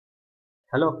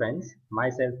Hello friends,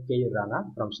 myself Keyur Rana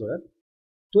from Surat.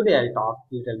 Today I'll talk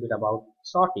a little bit about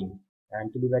sorting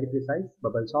and to be very precise,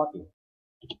 bubble sorting.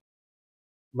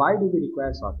 Why do we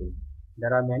require sorting?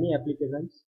 There are many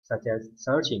applications such as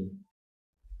searching.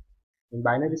 In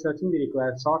binary searching we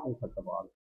require sorting first of all.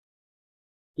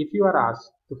 If you are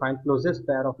asked to find closest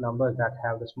pair of numbers that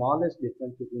have the smallest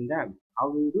difference between them,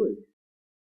 how do you do it?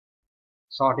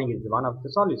 Sorting is one of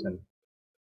the solutions.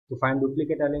 To find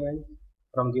duplicate elements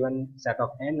from given set of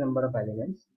n number of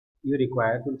elements, you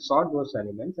require to sort those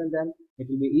elements and then it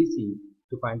will be easy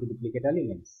to find the duplicate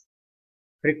elements.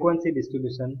 Frequency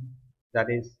distribution, that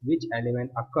is which element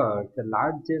occurs the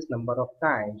largest number of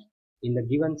times in the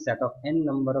given set of n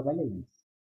number of elements.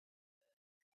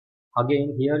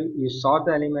 Again, here you sort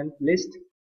the element list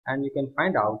and you can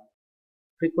find out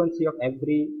frequency of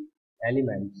every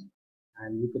element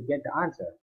and you could get the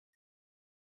answer.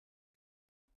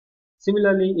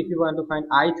 Similarly, if you want to find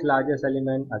ith largest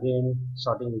element, again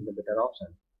sorting is the better option.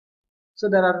 So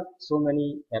there are so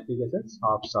many applications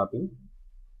of sorting.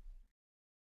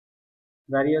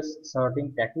 Various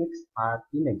sorting techniques are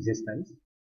in existence.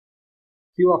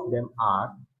 Few of them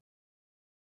are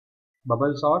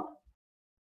bubble sort,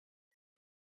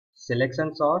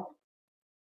 selection sort,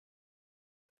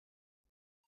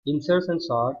 insertion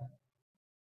sort,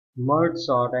 merge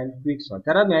sort and quick sort.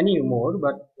 There are many more,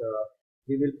 but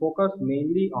we will focus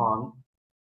mainly on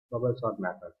bubble sort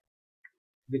method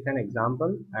with an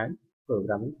example and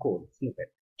programming code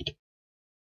snippet.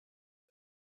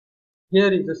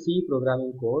 Here is the C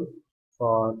programming code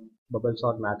for bubble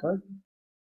sort method.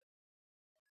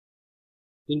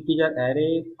 Integer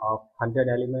array of 100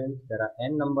 elements. There are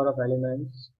n number of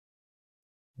elements,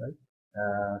 right?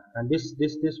 And this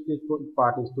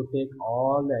part is to take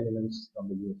all the elements from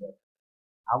the user.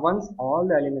 Once all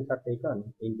the elements are taken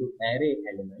into array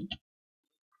element,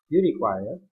 you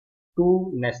require two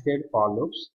nested for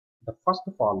loops. The first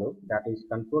for loop, that is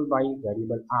controlled by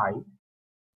variable I,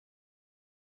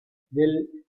 will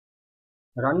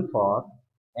run for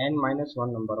n minus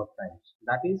 1 number of times.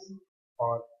 That is,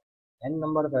 for n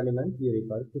number of elements you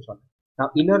require to sort.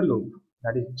 Now inner loop,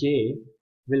 that is j,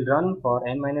 will run for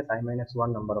n minus I minus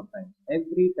 1 number of times.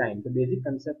 Every time, the basic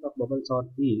concept of bubble sort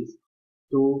is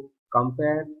to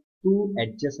compare two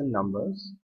adjacent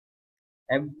numbers.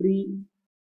 Every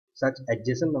such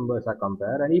adjacent numbers are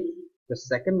compared, and if the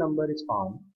second number is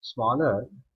found smaller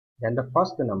than the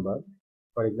first number,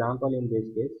 for example in this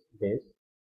case,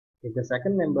 if the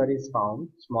second number is found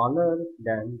smaller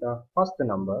than the first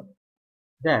number,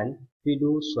 then we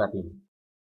do swapping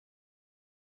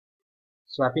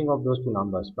of those two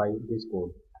numbers by this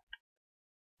code,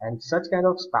 and such kind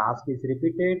of task is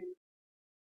repeated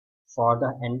for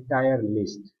the entire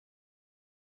list.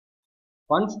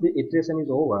 Once the iteration is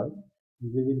over,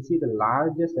 we will see the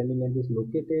largest element is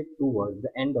located towards the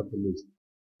end of the list,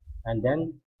 and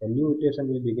then the new iteration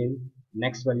will begin.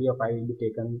 Next value of I will be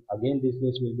taken, again this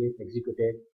list will be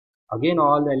executed, again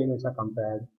all the elements are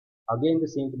compared, again the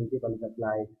same principle is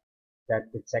applied,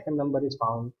 that the second number is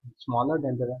found smaller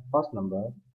than the first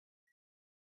number,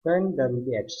 then there will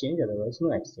be exchange, otherwise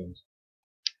no exchange.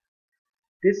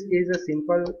 This is a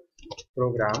simple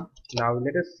program. Now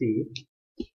let us see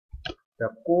the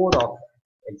code of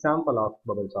example of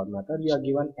bubble sort method. We are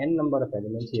given n number of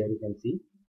elements. Here you can see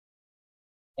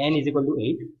n is equal to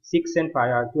 8. 6 and 5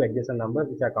 are two adjacent numbers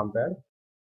which are compared.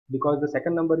 Because the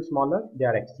second number is smaller, they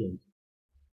are exchanged.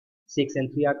 6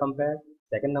 and 3 are compared.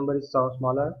 Second number is so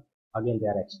smaller, again they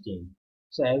are exchanged.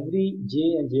 So every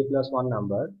j and j plus 1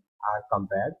 number are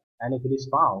compared, and if it is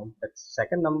found that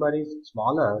second number is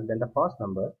smaller than the first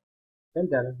number, then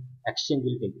the exchange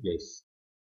will take place.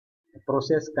 The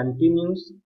process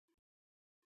continues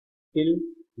till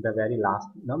the very last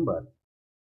number,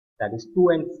 that is 2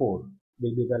 and 4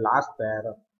 will be the last pair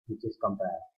which is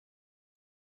compared.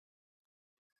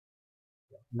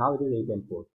 Now it is 8 and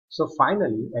 4. So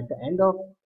finally, at the end of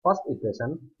first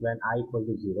iteration, when I equal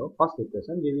to 0, first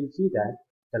iteration, we will see that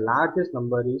the largest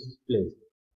number is placed.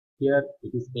 Here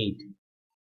it is 8.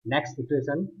 Next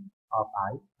iteration of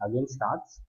I again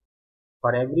starts.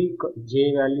 For every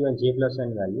j value and j plus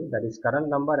n value, that is current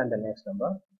number and the next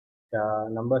number, the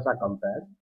numbers are compared.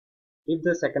 If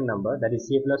the second number, that is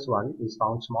j plus 1, is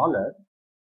found smaller,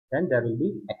 then there will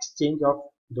be exchange of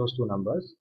those two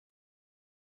numbers.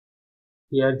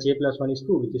 Here j plus 1 is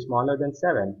 2, which is smaller than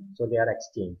 7, so they are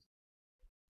exchanged.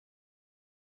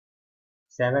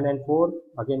 7 and 4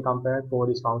 again compared,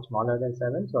 4 is found smaller than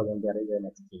 7, so again there is an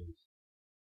exchange.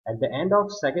 At the end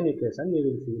of second iteration, we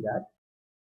will see that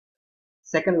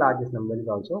second largest number is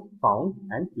also found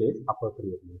and placed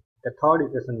appropriately. The third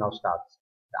iteration now starts,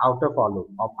 the outer for loop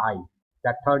of I.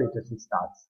 that third iteration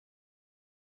starts.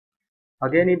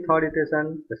 Again in third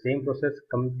iteration, the same process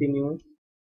continues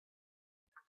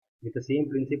with the same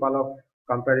principle of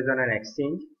comparison and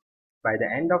exchange. By the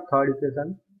end of third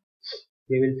iteration,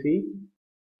 we will see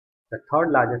the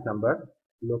third largest number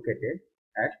located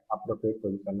at appropriate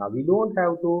position. Now we don't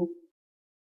have to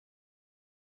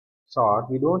sort,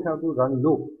 we don't have to run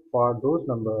loop for those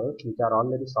numbers which are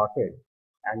already sorted,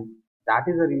 and that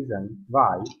is the reason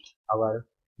why our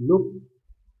loop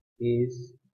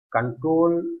is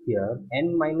controlled here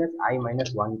n minus I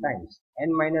minus 1 times.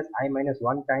 N minus I minus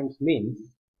 1 times means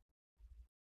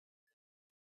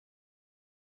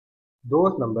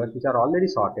those numbers which are already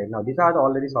sorted. Now these are the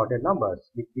already sorted numbers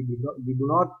which we do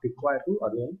not require to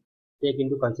again take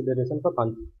into consideration for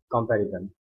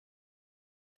comparison.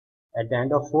 At the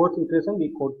end of fourth iteration,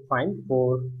 we could find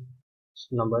 4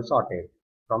 numbers sorted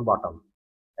from bottom.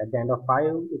 At the end of 5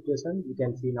 iteration, you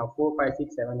can see now 4, 5,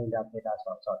 6, 7 in the data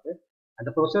are sorted, and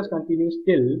the process continues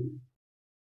till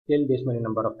this many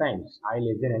number of times, I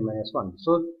less than n minus 1.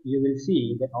 So you will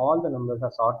see that all the numbers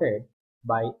are sorted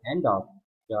by end of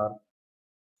your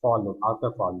for loop,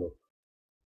 after for loop.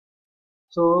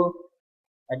 So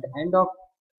at the end of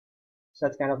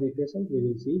such kind of equation, we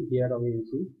will see here we will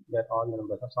see that all the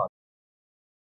numbers are sorted.